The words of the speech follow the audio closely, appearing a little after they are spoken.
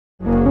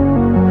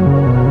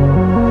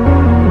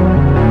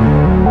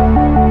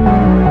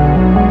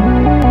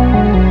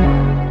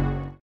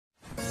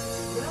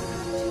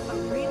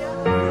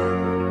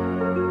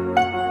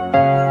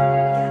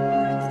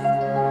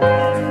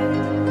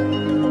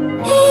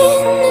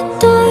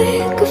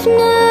of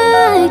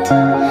night,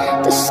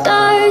 the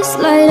stars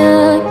light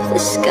up the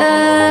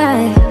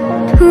sky.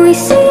 We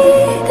see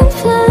them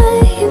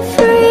flying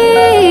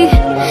free.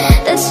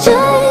 That's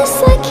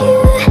just like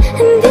you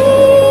and me.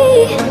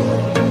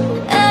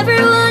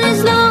 Everyone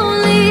is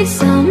lonely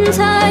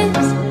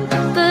sometimes,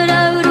 but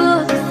I would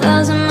walk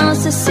 1,000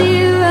 miles to see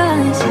you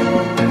rise.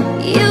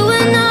 You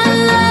are not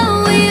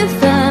alone, we're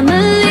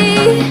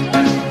family.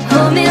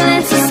 Hold me,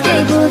 let's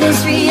escape all this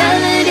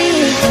reality.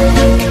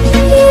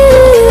 You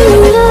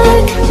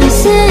are my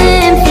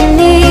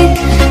symphony.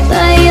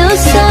 By your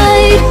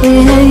side,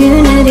 we're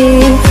unity.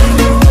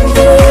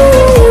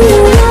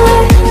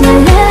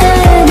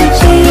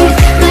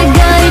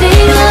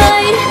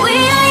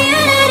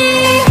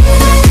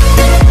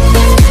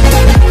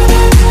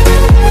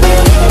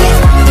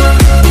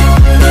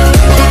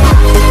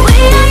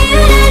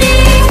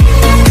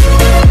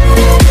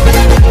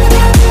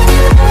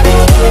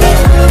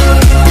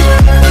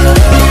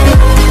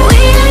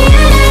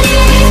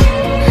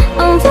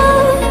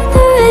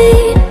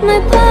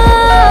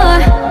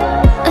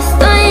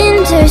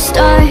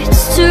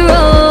 Starts to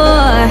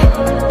roar.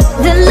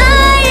 The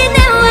light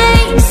that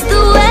wakes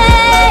the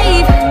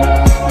wave,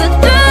 but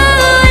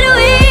through it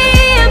we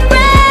are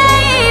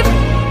brave.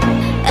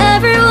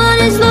 Everyone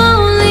is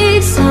lonely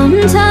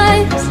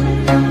sometimes,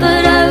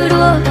 but I would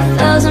walk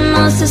 1,000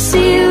 miles to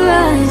see you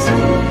rise.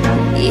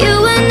 You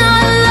are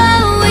not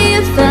alone, we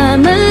are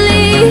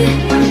family.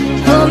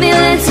 Hold me,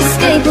 let's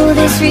escape all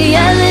this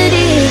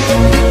reality.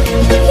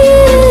 You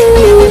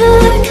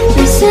are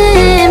my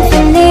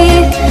symphony.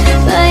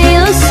 By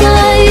your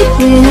side,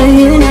 we are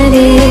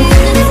unity.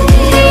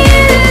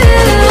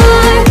 You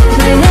are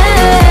my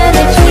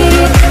energy,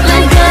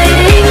 my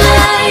guiding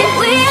light.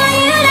 We are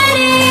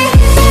unity.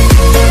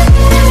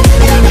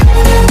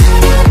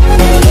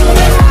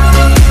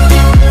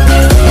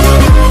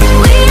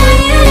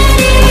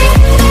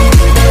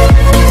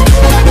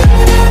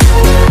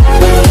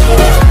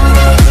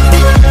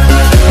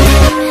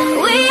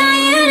 We are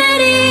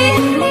unity.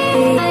 We are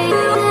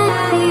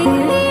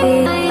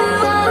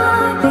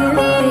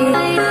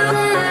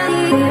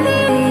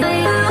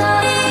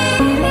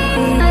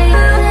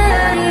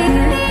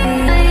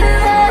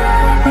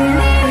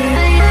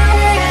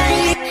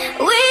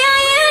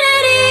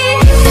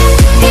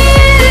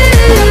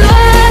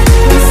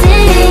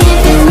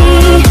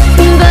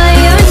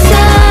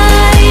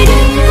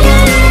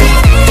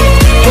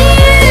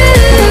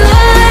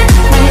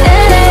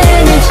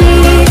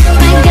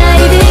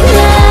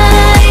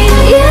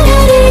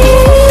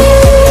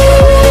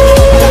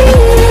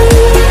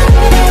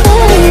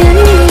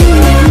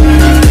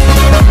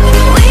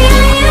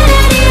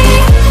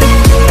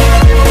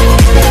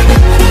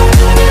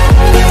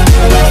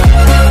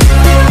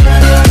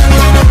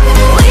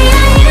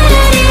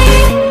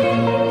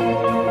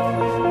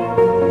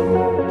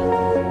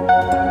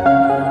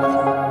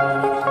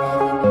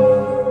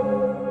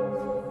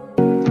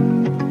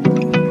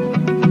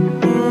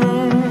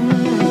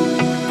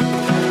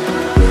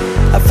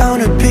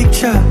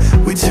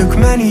we took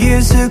many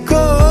years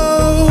ago,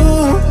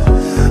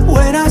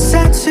 when I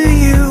said to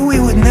you we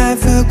would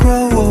never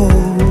grow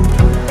old.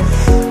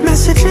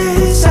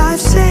 Messages I've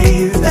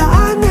saved that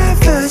I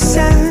never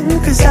sent,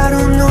 cause I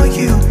don't know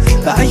you,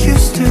 but I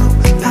used to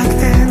back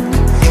then.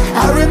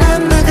 I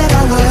remember that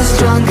I was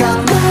drunk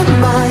out my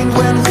mind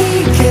when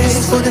we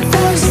kissed for the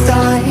first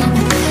time.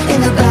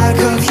 In the back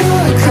of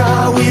your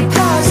car we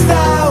passed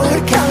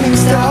out counting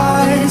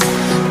stars.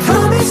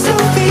 Promised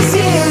all these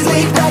years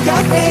we'd pack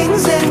our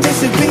things and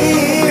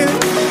disappear.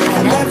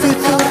 I never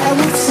thought I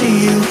would see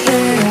you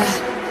here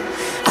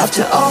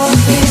after all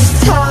this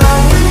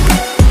time.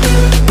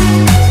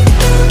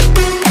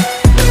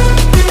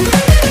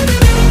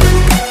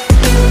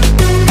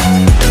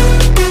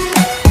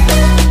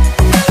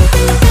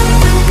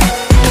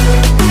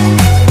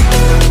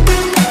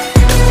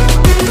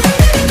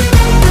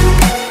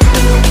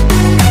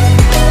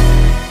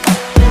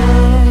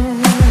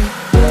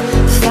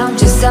 Found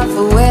yourself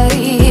a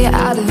way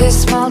out of this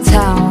small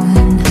town.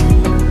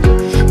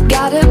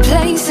 Got a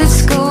place at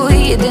school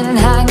you didn't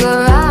hang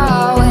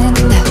around.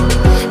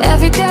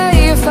 Every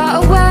day you're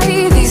far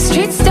away, these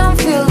streets don't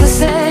feel the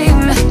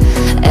same.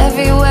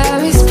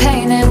 Everywhere is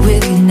painted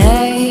with your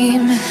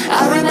name.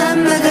 I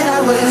remember that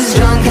I was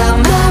drunk out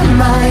my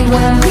mind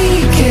when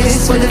we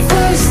kissed for the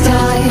first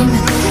time.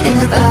 In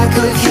the back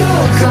of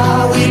your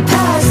car we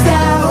passed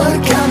out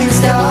counting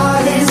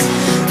stars.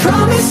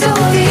 Promised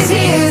all these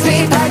years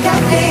we'd pack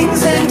our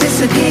things and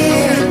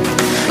disappear.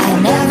 I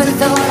never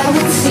thought I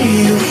would see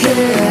you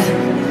here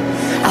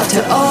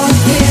after all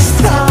this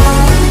time.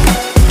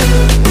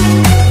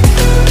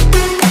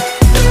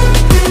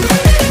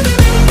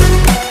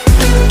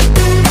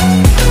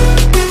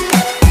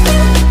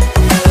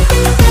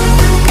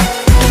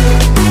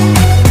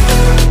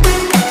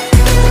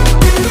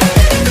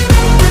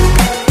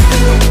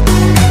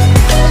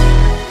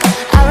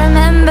 I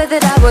remember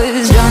that I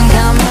was drunk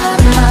out my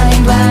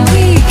mind when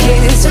we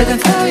kissed for the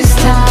first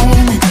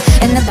time.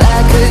 In the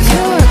back of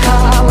your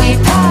car we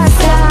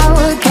passed out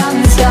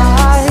counting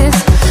stars.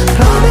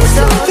 Promised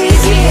all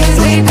these years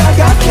we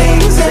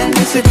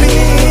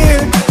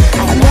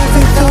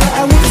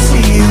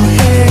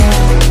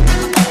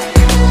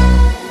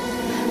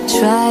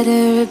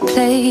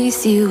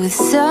replace you with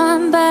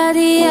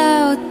somebody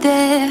out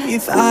there.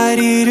 If I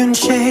didn't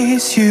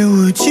chase you,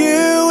 would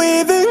you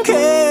even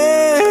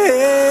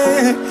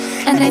care?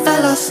 And if I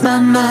lost my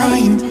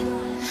mind,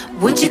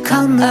 would you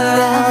come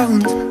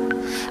around?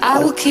 I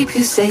will keep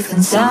you safe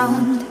and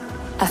sound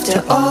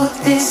after all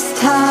this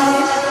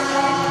time.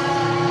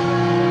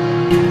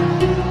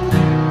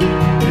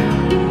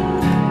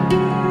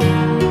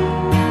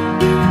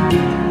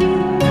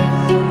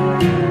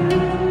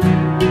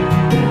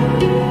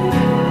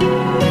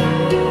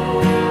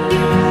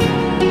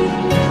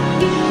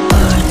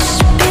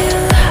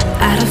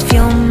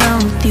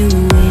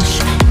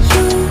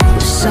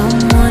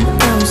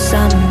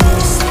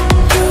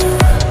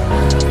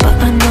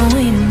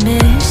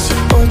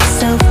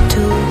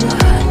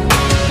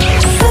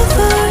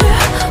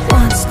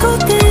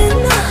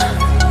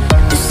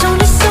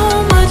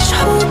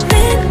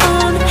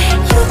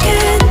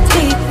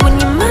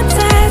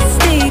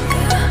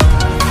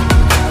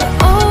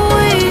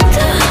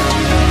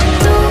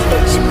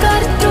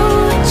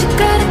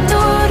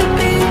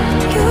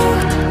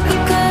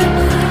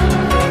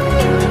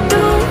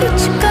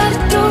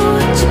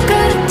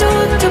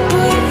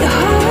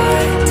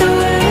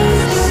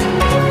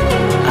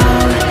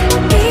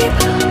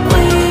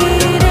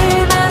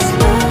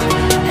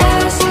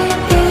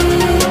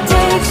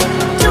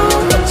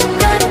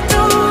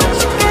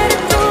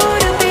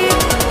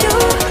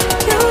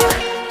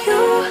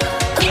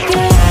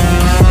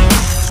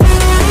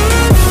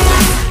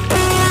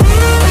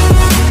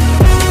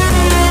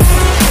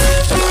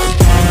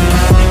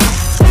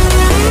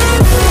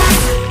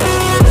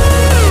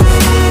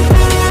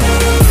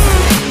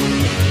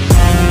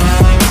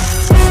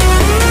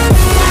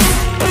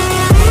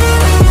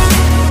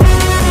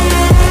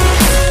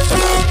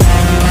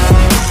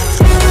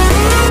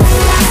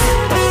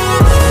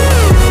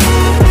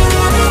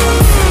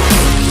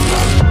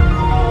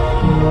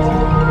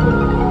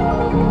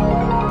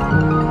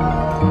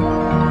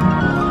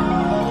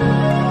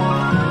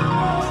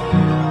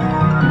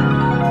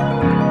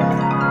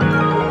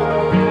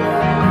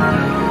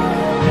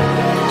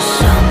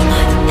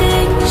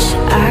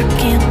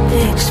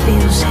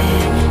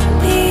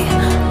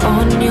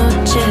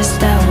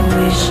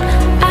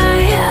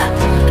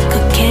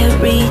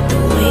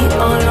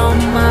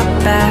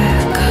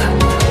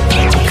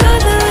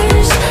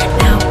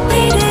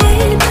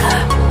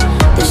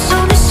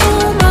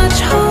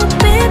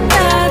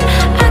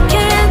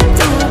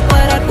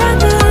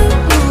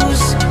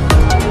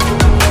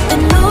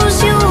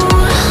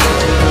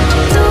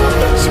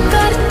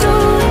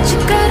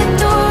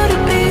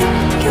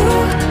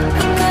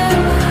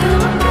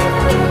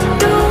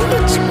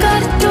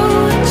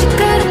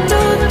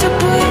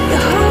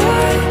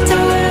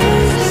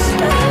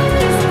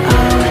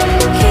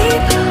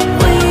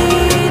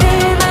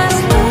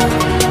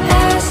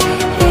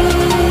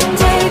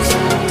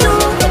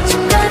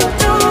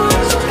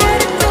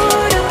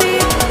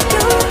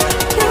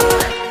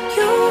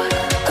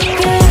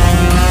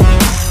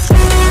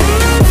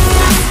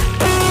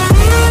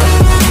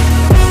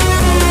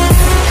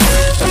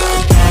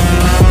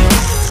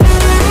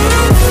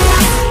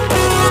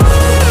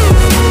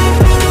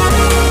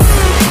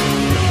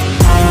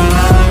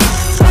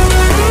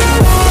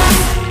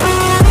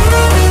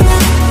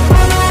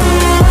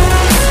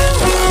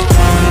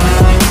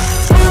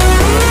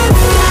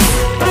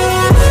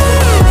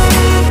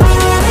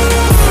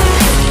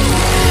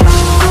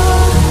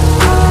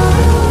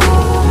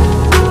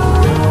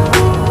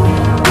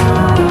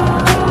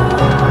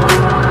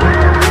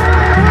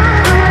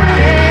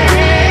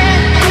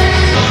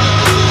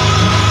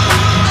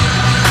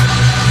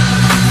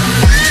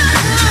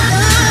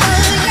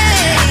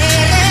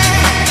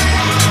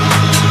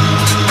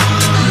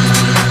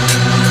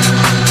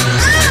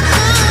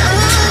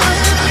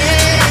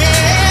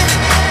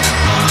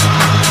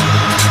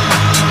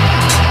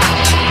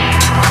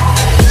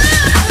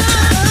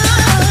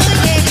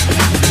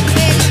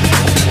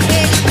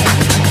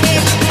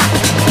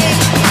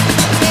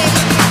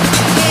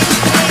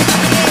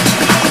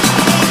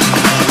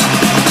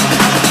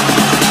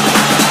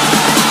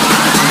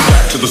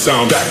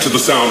 Back to the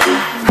sound.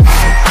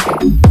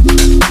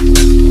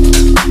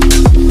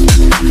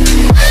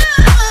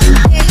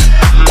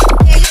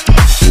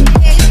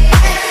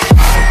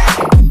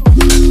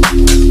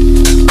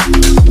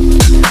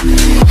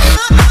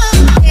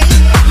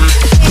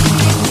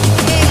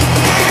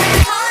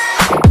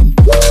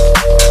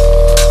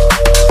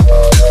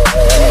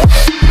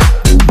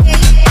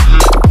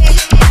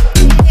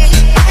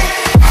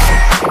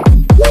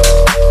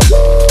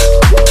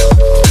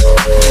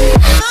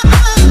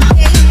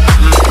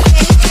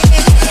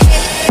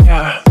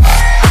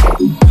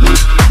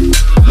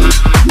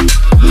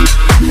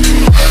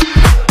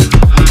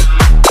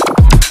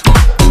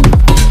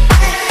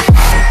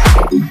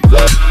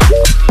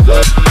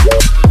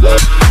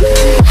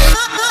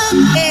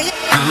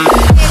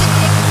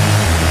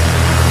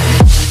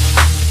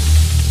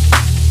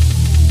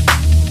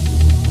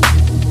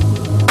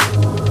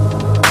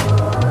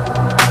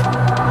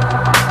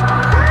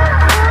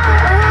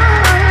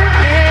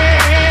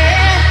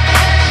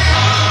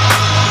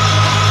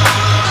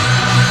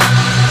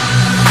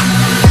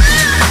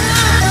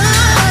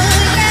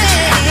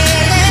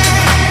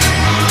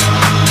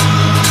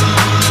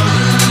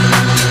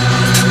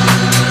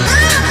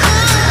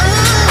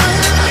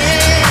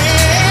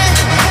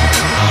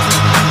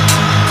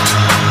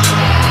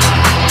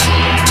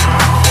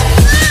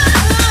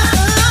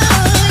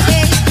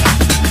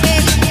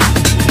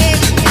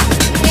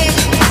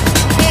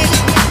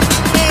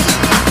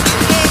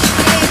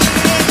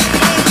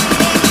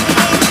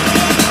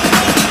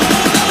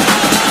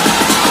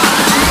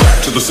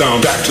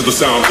 sound, back to the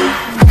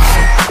sound.